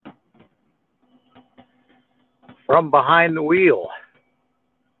From behind the wheel,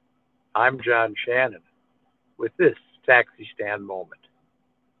 I'm John Shannon with this taxi stand moment.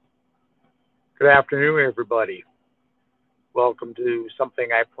 Good afternoon, everybody. Welcome to something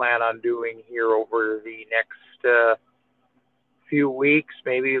I plan on doing here over the next few weeks,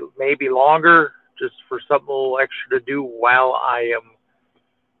 maybe longer, just for something a little extra to do while I am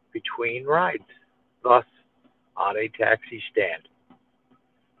between rides, thus on a taxi stand.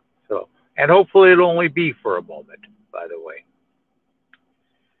 So, and hopefully it'll only be for a moment, by the way.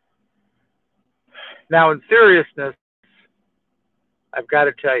 Now, in seriousness, I've got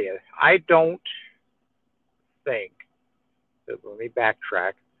to tell you, I don't think let me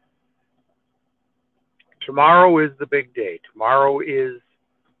backtrack. Tomorrow is the big day. Tomorrow is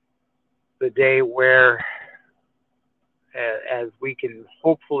the day where, as we can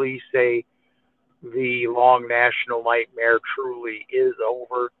hopefully say, the long national nightmare truly is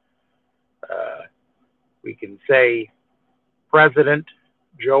over. We can say President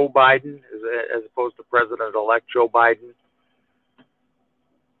Joe Biden, as opposed to President-elect Joe Biden,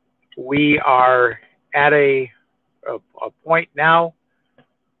 we are at a point now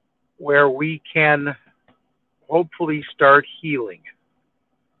where we can hopefully start healing.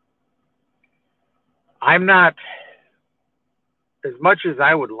 I'm not, as much as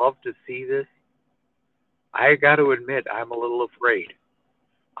I would love to see this, I got to admit I'm a little afraid.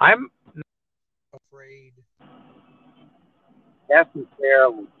 I'm not afraid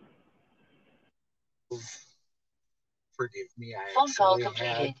necessarily. Forgive me, I actually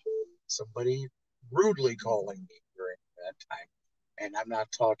had somebody rudely calling me during that time. And I'm not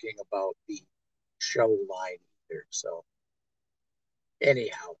talking about the show line either. So,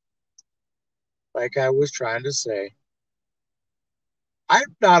 anyhow, like I was trying to say,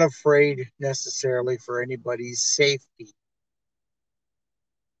 I'm not afraid necessarily for anybody's safety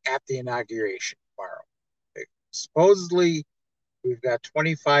at the inauguration tomorrow. Supposedly, we've got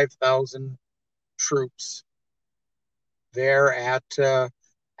 25,000 troops there at the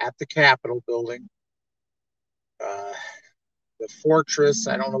Capitol building. The fortress,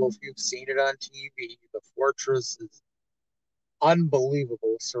 I don't know if you've seen it on TV, the fortress is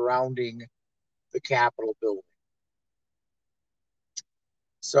unbelievable surrounding the Capitol building.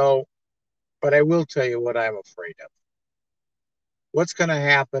 So, but I will tell you what I'm afraid of. What's going to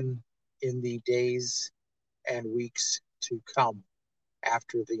happen in the days and weeks to come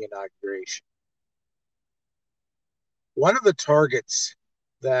after the inauguration? One of the targets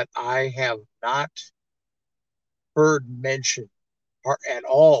that I have not heard mentioned at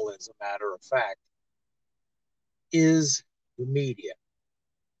all, as a matter of fact, is the media.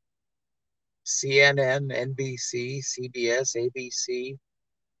 CNN, NBC, CBS, ABC,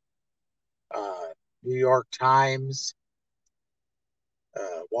 New York Times,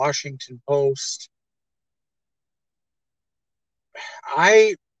 Washington Post.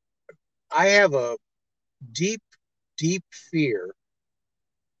 I have a deep fear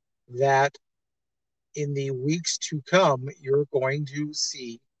that in the weeks to come, you're going to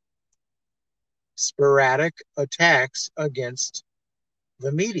see sporadic attacks against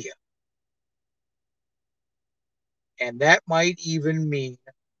the media. And that might even mean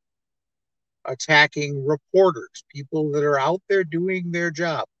attacking reporters, people that are out there doing their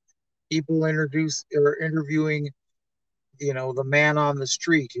job, people interviewing, the man on the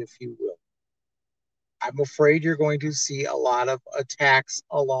street, if you will. I'm afraid you're going to see a lot of attacks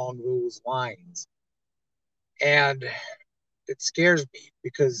along those lines. And it scares me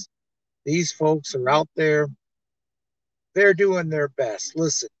because these folks are out there. They're doing their best.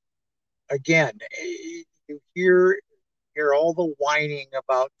 Listen, again, you hear all the whining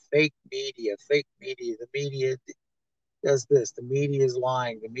about fake media. The media does this. The media is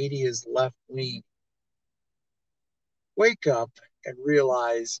lying. The media is left wing. Wake up and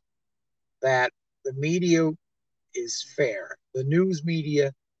realize that the media is fair. The news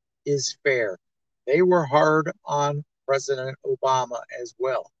media is fair. They were hard on President Obama as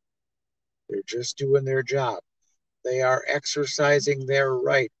well. They're just doing their job. They are exercising their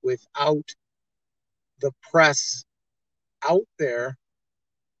right. Without the press out there,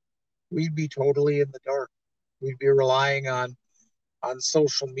 we'd be totally in the dark. We'd be relying on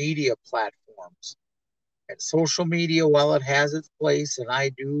social media platforms. And social media, while it has its place, and I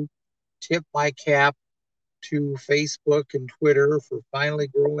do tip my cap to Facebook and Twitter for finally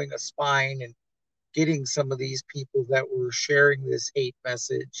growing a spine and getting some of these people that were sharing this hate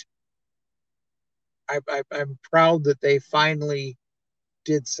message. I'm proud that they finally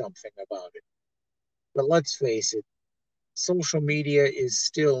did something about it. But let's face it, social media is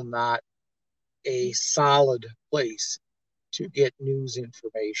still not a solid place to get news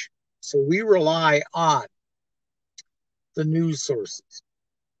information. So we rely on the news sources,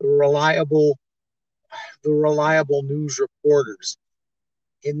 the reliable news reporters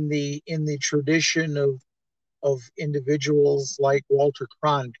in the tradition of individuals like Walter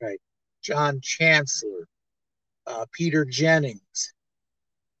Cronkite, John Chancellor, Peter Jennings.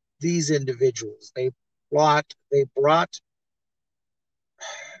 These individuals, brought they brought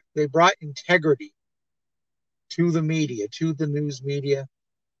they brought integrity to the media, to the news media,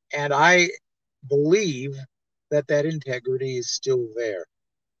 and I believe that that integrity is still there.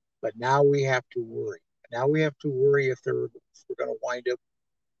 But now we have to worry. Now we have to worry if we're going to wind up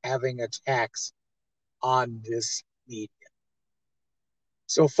having attacks on this media.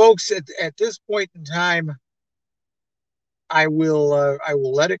 So, folks, at this point in time, I will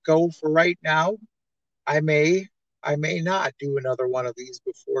let it go for right now. I may I may not do another one of these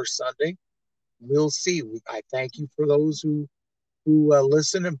before Sunday. We'll see. I thank you for those who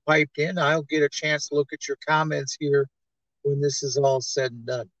listened and piped in. I'll get a chance to look at your comments here when this is all said and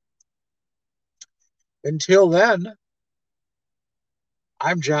done. Until then,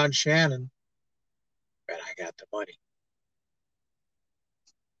 I'm John Shannon, and I got the money.